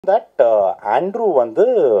that Andrew வந்து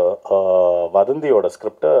வதந்தியோட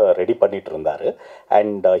ஸ்கிரிப்டை ready பண்ணிட்டு இருந்தாரு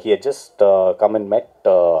and he had just come and met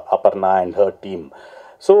Aparna and her team.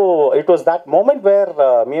 So it was that moment where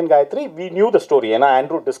me and Gayatri, we knew the story and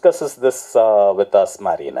Andrew discusses this with us,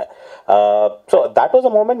 Marina. So that was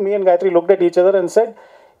a moment me and Gayatri looked at each other and said,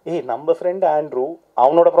 ஏய் நம்ம friend Andrew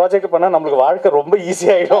அவனோட project பண்ணால் நம்மளுக்கு வாழ்க்கை ரொம்ப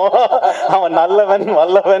ஈஸியாகிடும். அவன் நல்லவன்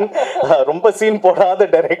வல்லவன், ரொம்ப சீன் போடாத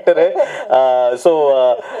டைரக்டரு. ஸோ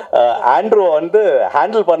ஆண்ட்ரூ வந்து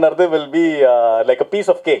ஹேண்டில் பண்ணுறது will be like a piece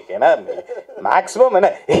of cake. ஏன்னா மேக்ஸிமம்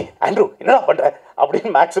என்ன, ஏய் ஆண்ட்ரூ என்னடா பண்ணுற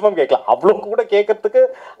அப்படின்னு மேக்ஸிமம் கேட்கலாம். அவ்வளோ கூட கேட்கறதுக்கு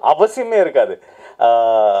அவசியமே இருக்காது.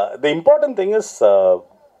 The important thing is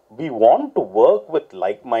we want to work with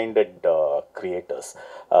like-minded creators.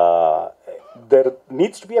 There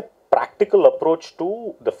needs to be a practical approach to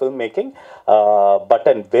the filmmaking, but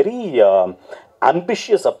a very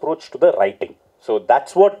ambitious approach to the writing. So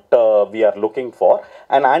that's what we are looking for.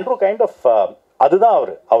 And Andrew kind of அதுதான்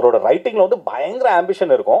அவரோட ரைட்டிங்கில் வந்து பயங்கர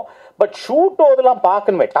ambition இருக்கும். But shoot அதெல்லாம்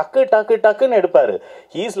பார்க்கணுமே, டக்கு டக்கு டக்குன்னு எடுப்பார்.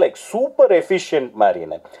 He is like super efficient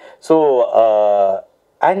மாதிரின்னு. So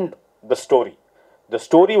and the story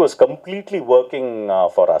was completely working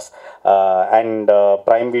for us, and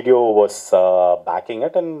Prime Video was backing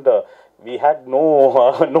it, and we had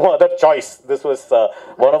no other choice. This was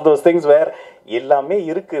one of those things where எல்லாமே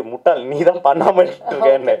இருக்கு, முட்டாள் நீ தான் பண்ணாம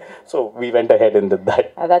இருக்கேன்னு. So we went ahead and did that.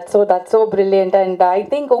 That's so brilliant. And I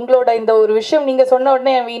think உங்களோட இந்த ஒரு விஷயம் நீங்க சொன்ன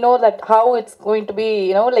உடனே we know that how it's going to be,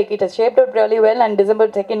 like it has shaped out really well. And December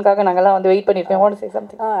 2nd காக நாங்கலாம் வந்து வெயிட் பண்ணிருக்கோம். I want to say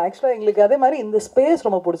something. ஆக்சுவலாக எங்களுக்கு அதே மாதிரி இந்த ஸ்பேஸ்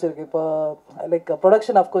ரொம்ப பிடிச்சிருக்கு. இப்போ லைக்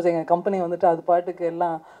ப்ரொடக்ஷன் ஆஃப்கோர்ஸ் எங்கள் கம்பெனி வந்துட்டு அது பாட்டுக்கு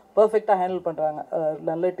எல்லாம் பர்ஃபெக்டாக ஹேண்டில் பண்ணுறாங்க,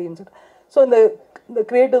 நல்ல டீம்ஸ். ஸோ இந்த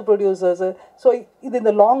க்ரியேட்டிவ் ப்ரொடியூசர்ஸு, ஸோ இது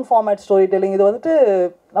இந்த லாங் ஃபார்மேட் ஸ்டோரி டெல்லிங் இது வந்துட்டு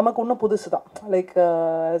நமக்கு இன்னும் புதுசு தான். லைக்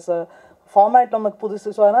ஆஸ் அ ஃபார்மேட் நமக்கு புதுசு.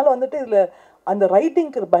 ஸோ அதனால் வந்துட்டு இதில் அந்த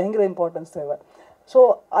ரைட்டிங்க்கு பயங்கர இம்பார்ட்டன்ஸ் தேவை. ஸோ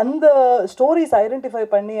அந்த ஸ்டோரிஸ் ஐடென்டிஃபை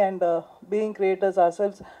பண்ணி and being creators R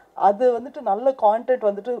cells, அது வந்துட்டு நல்ல கான்டென்ட்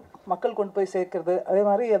வந்துட்டு மக்கள் கொண்டு போய் சேர்க்கறது, அதே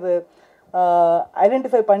மாதிரி அது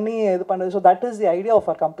ஐடென்டிஃபை பண்ணி இது பண்ணுறது. So that is the idea of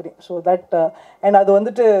our company. So that and அது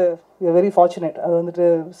வந்துட்டு வெரி ஃபார்ச்சுனேட். அது வந்துட்டு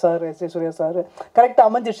சார் எஸ். ஏ. சூர்யா சார் கரெக்டாக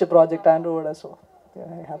அமைஞ்சிடுச்சு ப்ராஜெக்ட் ஆண்ட்ரூவோட. So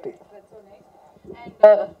happy.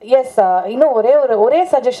 எஸ், இன்னும் ஒரே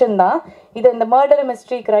சஜஷன் தான். இது இந்த மர்டர்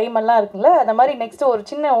மிஸ்ட்ரி கிரைம் எல்லாம் இருக்குல்ல, அந்த மாதிரி நெக்ஸ்ட் ஒரு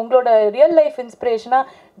சின்ன உங்களோட ரியல் லைஃப்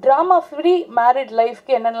இன்ஸ்பிரேஷனாக ட்ராமா ஃப்ரீ மேரிட்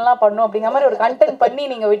லைஃப்க்கு என்னென்னலாம் பண்ணும் அப்படிங்கிற மாதிரி ஒரு கண்டென்ட் பண்ணி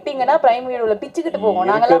நீங்க விட்டீங்கன்னா பிரைம் வீடியோல பிச்சுக்கிட்டு போவோம்.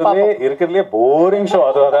 நாங்கெல்லாம் பார்ப்போம். இருக்கிறதுலே போரிங் ஷோ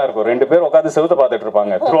அதுவா தான் இருக்கும். ரெண்டு பேர் உட்கார்ந்து செவுத்த பார்த்துட்டு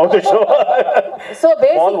இருப்பாங்க throughout the show. So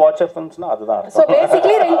all watcher ஃபிலிம்ஸ்னா அதுதான். சோ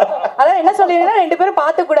பேசிக்கலி அதான் என்ன சொல்றீங்கன்னா, ரெண்டு பேரும்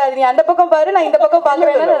பார்க்க கூடாது, நீ அந்த பக்கம் பாரு நான் இந்த பக்கம்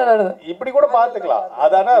பார்க்கறேன், இப்படி கூட பார்த்துக்கலாம்.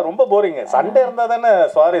 அதானா ரொம்ப போரிங். சண்டே இருந்தா தானே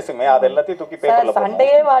சுவாரஸ்யமே. அது எல்லாத்தையும் தூக்கி பேப்பர்ல போடுங்க.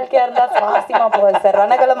 சண்டேயே வாழ்க்கையா இருந்தா சுவாரஸ்யமா போகுது சார்,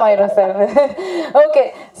 ரணகலம் ஆயிரும் சார். ஓகே,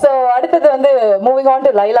 சோ அடுத்தது வந்து moving on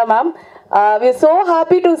to Laila ma'am. we are so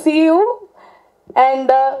happy to see you and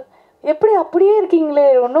எப்படி அப்படியே இருக்கீங்களே,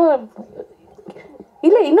 ஒன்றும்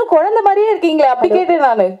இல்ல இன்னும் குழந்தை மாதிரியே இருக்கீங்களே, அப்படி கேட்டேன்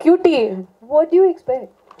நான். Cutie, what do you expect?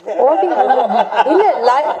 இல்ல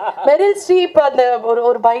மெரில் ஸ்ட்ரீப் அந்த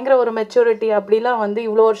ஒரு பயங்கர ஒரு மெச்சூரிட்டி அப்படிலாம் வந்து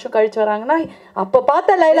இவ்வளவு வருஷம் கழிச்சு வராங்கன்னா, அப்ப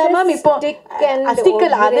பார்த்த லைலா மேம் இப்போ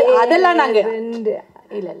ஸ்டிக்கல் அதெல்லாம் நாங்க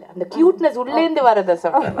இல்ல அந்த கியூட்னஸ் உள்ளேந்து வரத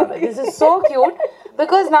சொல்றேன். this is so cute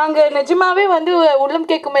because நாங்க நிஜமாவே வந்து உள்ளம்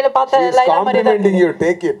கேக்கும் மேல பார்த்த லைலா மாதிரி தான். you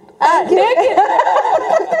take it.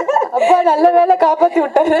 அப்பா நல்ல வேளை காப்பாத்தி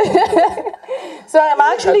விட்டாரு. So I'm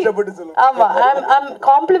actually I'm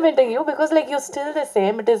complimenting you because like you're still the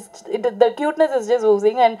same. The cuteness is just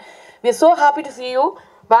oozing and we're so happy to see you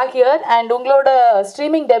back here and உங்களோட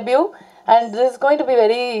streaming debut and this is going to be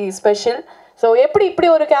very special. So எப்படி இப்படி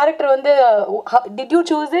ஒரு character வந்து did you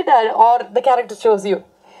choose it or the character chose you?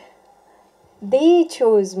 They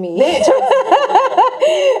chose me.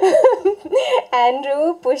 Andrew,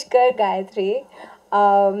 Pushkar, Gayatri.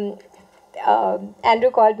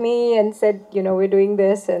 Andrew called me and said, we're doing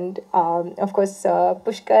this, and of course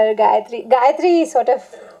Pushkar, Gayatri sort of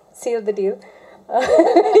sealed the deal.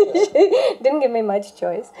 She didn't give me much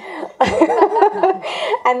choice.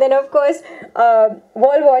 And then of course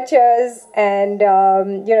Wall Watchers and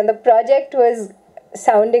the project was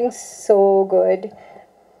sounding so good.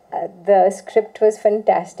 The script was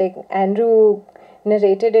fantastic. Andrew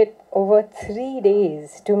narrated it over 3 days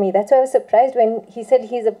to me. That's why I was surprised when he said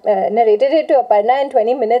he's narrated it to Aparna in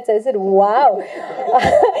 20 minutes. I said, wow.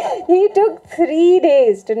 He took 3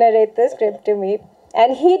 days to narrate the script to me. And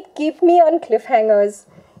he'd keep me on cliffhangers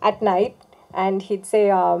at night. And he'd say,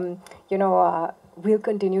 we'll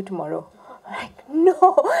continue tomorrow. I'm like, no,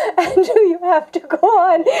 Andrew, you have to go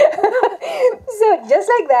on. So just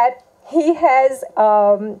like that, he has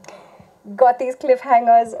got these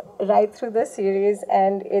cliffhangers right through the series,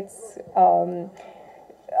 and it's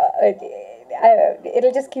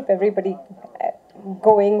it'll just keep everybody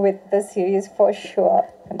going with the series for sure.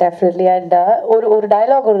 Definitely. And ஒரு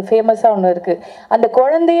dialogue ஒரு ஃபேமஸாக ஒன்று இருக்கு, அந்த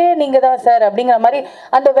குழந்தையே நீங்க தான் sir அப்படிங்கிற மாதிரி,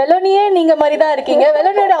 அந்த வெலனியே நீங்க மாதிரி தான் இருக்கீங்க,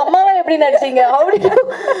 வெலனியோட அம்மாவை எப்படி நடிச்சீங்க? How did you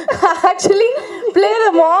actually play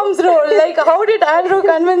the mom's role? Like how did Andrew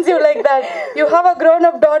convince you like that you have a grown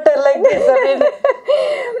up daughter like this?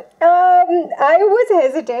 I mean, I was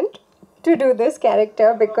hesitant to do this character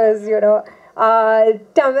because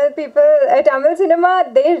Tamil people, Tamil cinema,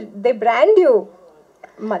 they brand you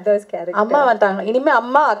mother's character. அம்மா வந்தாங்க, இனிமே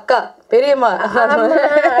அம்மா அக்கா பெரியம்மா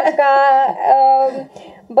akka.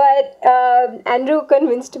 But Andrew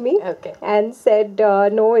convinced me and said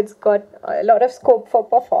no, it's got a lot of scope for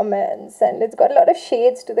performance and it's got a lot of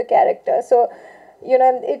shades to the character, so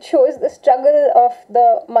it shows the struggle of the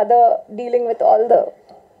mother dealing with all the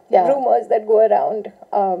rumors that go around.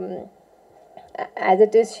 As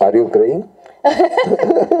it is, are you crying?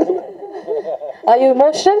 Are you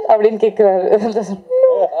emotional அப்படின்னு கேட்குறாரு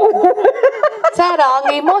sir.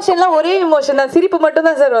 அங்கே இமோஷன்லாம் ஒரே emotion தான், சிரிப்பு மட்டும்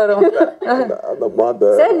தான் sir வரும். அந்த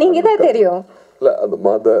மாதர் சார் நீங்க தான் தெரியும். இல்லை அந்த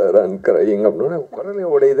மாதர் அண்ட் கிரையிங் அப்படின்னு குரலே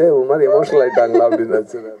உடையுதே, ஒரு மாதிரி எமோஷனல் ஆயிட்டாங்களா அப்படின்னு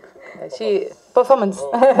நினச்சேன். She performance.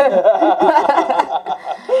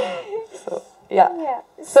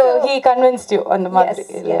 So he convinced you on the mother.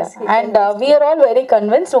 Yes, and we are all very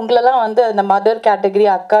convinced. உங்களெல்லாம் வந்து அந்த மதர் கேட்டகரி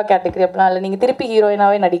அக்கா கேட்டகரி அப்படிலாம் இல்லை, நீங்கள் திருப்பி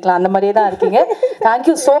ஹீரோயினாவே நடிக்கலாம், அந்த மாதிரியே தான் இருக்கீங்க. Thank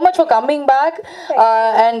you so much for coming back,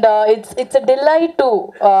 and it's a delight to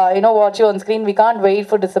watch you on screen. We can't wait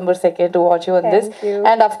for December 2nd to watch you on this.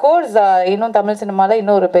 And of course இன்னும் தமிழ் சினிமால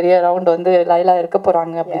இன்னும் ஒரு பெரிய ரவுண்ட் வந்து லைலா இருக்க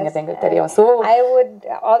போறாங்க அப்படிங்கிறது எங்களுக்கு தெரியும். So I would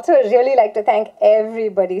also really like to thank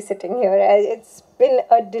everybody sitting here. It's been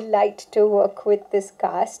a delight to work with this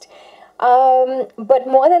cast. But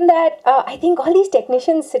more than that, I think all these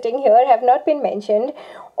technicians sitting here have not been mentioned.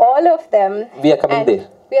 All of them. We are coming there.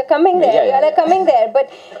 We are coming there. Yeah. We are coming there. But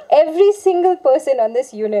every single person on this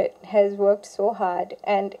unit has worked so hard,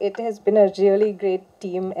 and it has been a really great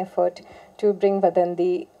team effort to bring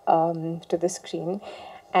Vadandi to the screen.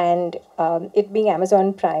 And it being Amazon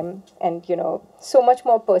Prime, and so much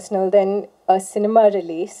more personal than a cinema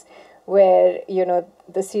release, where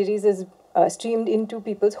the series is streamed into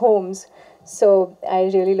people's homes. So I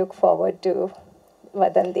really look forward to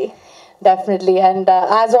Vadandi. Definitely. And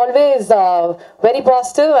as always, very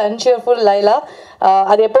positive and cheerful Laila.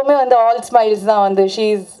 அது எப்பவுமே வந்து all smiles தான் வந்து,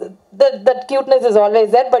 she's that cuteness is always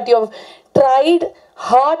there, but you have tried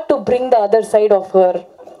hard to bring the other side of her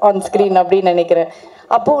on screen அப்படின்னு நினைக்கிறேன்.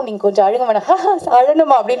 அப்போ நீங்க கொஞ்சம் அழுக வேணாம்,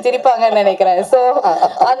 அழணுமா அப்படின்னு சிரிப்பாங்கன்னு நினைக்கிறேன். ஸோ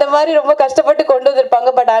அந்த மாதிரி ரொம்ப கஷ்டப்பட்டு கொண்டு வந்திருப்பாங்க.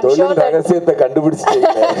 பட் ஐம் ஷோர் ரகசியத்தை கண்டுபிடிச்சிட்டீங்க.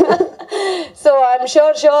 So I'm sure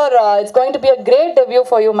it's going to be a great debut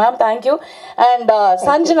for you, ma'am. Thank you. And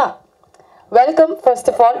Sanjana, welcome. First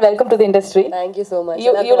of all, welcome to the industry. Thank you so much.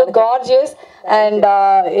 You look gorgeous. And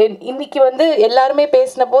இன்னைக்கு வந்து எல்லாருமே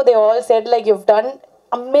பேசினப்போ they all said like you've done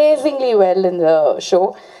amazingly well in the show,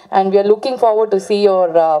 and we are looking forward to see your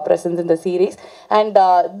presence in the series. And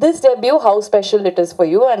this debut, how special it is for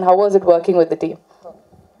you, and how was it working with the team?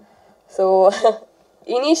 So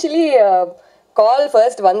initially call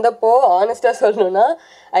first வந்தப்போ honest-ஆ சொல்லணும்னா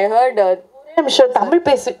I heard I'm sure Tamil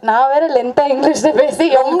பேசு, நான் வேற லென்த்தா இங்கிலீஷ்ல பேசி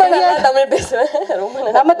ரொம்ப நல்லா தமிழ் பேசுவேன், ரொம்ப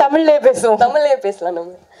நல்லா நம்ம தமிழ்லயே பேசுவோம், தமிழ்லயே பேசலாம்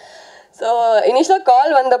நம்ம. ஸோ இனிஷியலாக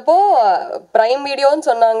கால் வந்தப்போ ப்ரைம் வீடியோன்னு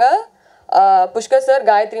சொன்னாங்க, புஷ்கர் சார்,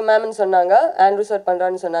 காயத்ரி மேம்னு சொன்னாங்க, ஆண்ட்ரூ சார்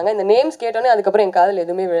பண்ணுறான்னு சொன்னாங்க. இந்த நேம்ஸ் கேட்டோன்னே அதுக்கப்புறம் என் காதில்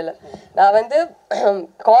எதுவுமே விழலை. நான் வந்து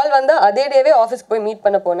கால் வந்தால் அதே டேவே ஆஃபீஸ்க்கு போய் மீட்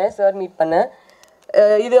பண்ண போனேன், சார் மீட் பண்ணேன்.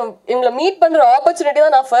 இது இவங்களை மீட் பண்ணுற ஆப்பர்ச்சுனிட்டி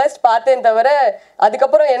தான் நான் ஃபர்ஸ்ட் பார்த்தேன் தவிர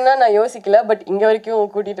அதுக்கப்புறம் என்ன நான் யோசிக்கல. பட் இங்கே வரைக்கும்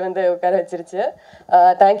கூட்டிகிட்டு வந்து உட்கார வச்சிருச்சு.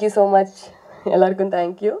 தேங்க்யூ ஸோ மச் எல்லாருக்கும்,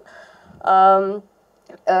 தேங்க்யூ.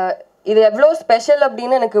 இது எவ்வளோ ஸ்பெஷல்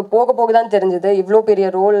அப்படின்னு எனக்கு போக போக தான் தெரிஞ்சுது. இவ்வளோ பெரிய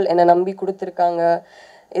ரோல் என்னை நம்பி கொடுத்துருக்காங்க.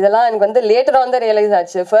 இதெல்லாம் எனக்கு வந்து லேட்டராக வந்து ரியலைஸ்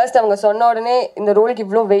ஆச்சு. ஃபர்ஸ்ட் அவங்க சொன்ன உடனே இந்த ரோலுக்கு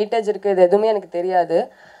இவ்வளோ வெயிட்டேஜ் இருக்குது, இது எதுவுமே எனக்கு தெரியாது.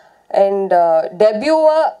 அண்ட்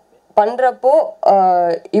டெபியூவாக பண்ணுறப்போ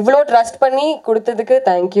இவ்வளோ ட்ரஸ்ட் பண்ணி கொடுத்ததுக்கு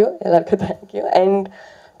தேங்க்யூ, எல்லாருக்கும் தேங்க்யூ. அண்ட்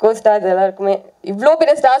கோ ஸ்டார்ஸ் எல்லாருக்குமே இவ்வளோ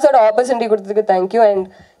பெரிய ஸ்டார்ஸோட ஆப்பர்ச்சுனிட்டி கொடுத்ததுக்கு தேங்க்யூ. அண்ட்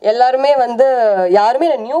எல்லாருமே வந்து யாருமே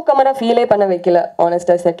என்னை நியூ கமராக ஃபீலே பண்ண வைக்கல.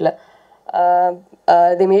 ஆனஸ்டாக settle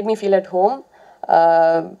they made me feel at home.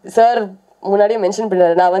 Sir முன்னாடியே மென்ஷன்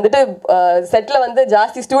பண்ணாரு, நான் வந்துட்டு செட்டில் வந்து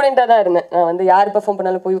ஜாஸ்தி ஸ்டூடெண்ட்டாக தான் இருந்தேன். நான் வந்து யார் பெர்ஃபார்ம்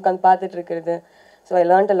பண்ணாலும் போய் உட்காந்து பார்த்துட்டு இருக்கிறது. So I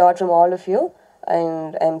learnt a lot from all of you,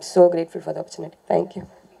 and I am so grateful for the opportunity. Thank you.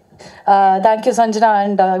 Thank you Sanjana.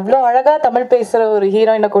 And இவ்வளோ அழகாக தமிழ் பேசுகிற ஒரு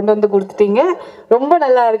ஹீரோயினை கொண்டு வந்து கொடுத்துட்டீங்க. ரொம்ப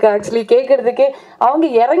நல்லா இருக்கு ஆக்சுவலி கேட்குறதுக்கே. அவங்க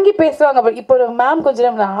இறங்கி பேசுவாங்க. இப்போ மேம் கொஞ்சம்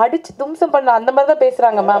நேரம் அடிச்சு தும்சம் பண்ண அந்த மாதிரி தான்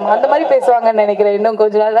பேசுகிறாங்க மேம். அந்த மாதிரி பேசுவாங்கன்னு நினைக்கிறேன் இன்னும்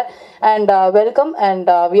கொஞ்ச நாள். And welcome.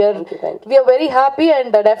 And we are very happy.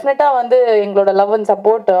 And டெஃபினட்டாக வந்து எங்களோட love and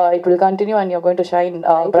support it will continue and you going to shine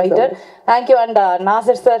brighter. Thank you. And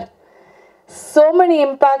Nassar sir, so many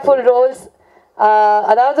impactful roles.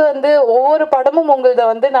 அதாவது வந்து ஒவ்வொரு படமும் உங்களத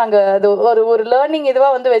வந்து நாங்கள் அது ஒரு லேர்னிங்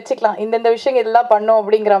இதுவாக வந்து வச்சுக்கலாம். இந்தந்த விஷயங்கள் எல்லாம் பண்ணோம்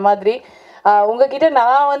அப்படிங்கிற மாதிரி. உங்ககிட்ட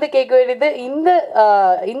நான் வந்து கேட்க வேண்டியது,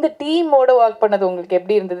 இந்த டீமோட ஒர்க் பண்ணது உங்களுக்கு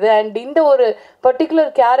எப்படி இருந்தது? அண்ட் இந்த ஒரு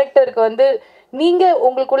பர்டிகுலர் கேரக்டருக்கு வந்து நீங்கள்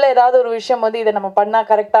உங்களுக்குள்ள ஏதாவது ஒரு விஷயம் வந்து இதை நம்ம பண்ணால்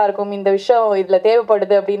கரெக்டாக இருக்கும், இந்த விஷயம் இதில்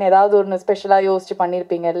தேவைப்படுது அப்படின்னு ஏதாவது ஒன்று ஸ்பெஷலாக யோசிச்சு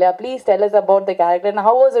பண்ணியிருப்பீங்க இல்லையா? Please tell us about the character and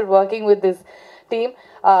how was it working with this team,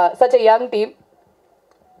 such a young team?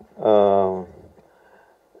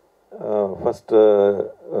 First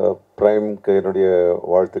ப்ரைம்க்கு என்னுடைய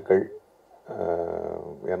வாழ்த்துக்கள்.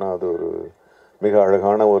 ஏன்னா அது ஒரு மிக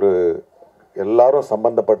அழகான ஒரு எல்லாரும்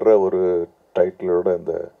சம்பந்தப்படுற ஒரு டைட்டிலோட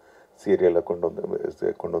இந்த சீரியலை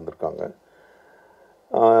கொண்டு வந்திருக்காங்க.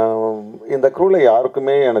 இந்த க்ரூவில்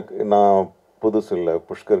யாருக்குமே நான் புதுசு இல்லை.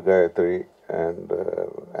 Pushkar, Gayatri and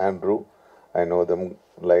Andrew, I know them.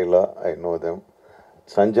 Laila, I know them.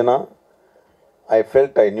 Sanjana, I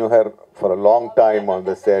felt I knew her for a long time on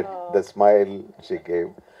the set, the smile she gave.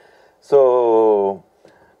 So,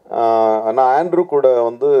 நான் ஆண்ட்ரூ கூட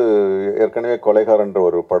வந்து ஏற்கனவே கொலைகாரன்ற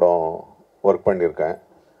ஒரு படம் ஒர்க் பண்ணியிருக்கேன்.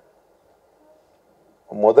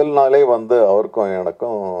 முதல் நாளே வந்து அவருக்கும்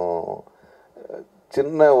எனக்கும்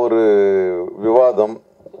சின்ன ஒரு விவாதம்,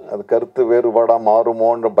 அது கருத்து வேறுபாடாக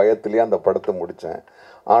மாறுமோன்ற பயத்திலேயே அந்த படத்தை முடித்தேன்.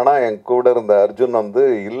 ஆனால் என் கூட இருந்த அர்ஜுன் வந்து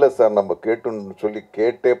இல்லை சார் நம்ம கேட்டுன்னு சொல்லி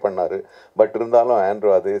கேட்டே பண்ணார். பட் இருந்தாலும் ஆண்ட்ரூ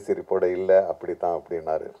அதே சிரிப்போட இல்லை அப்படி தான்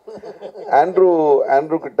அப்படின்னாரு.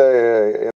 ஆண்ட்ரூ கிட்ட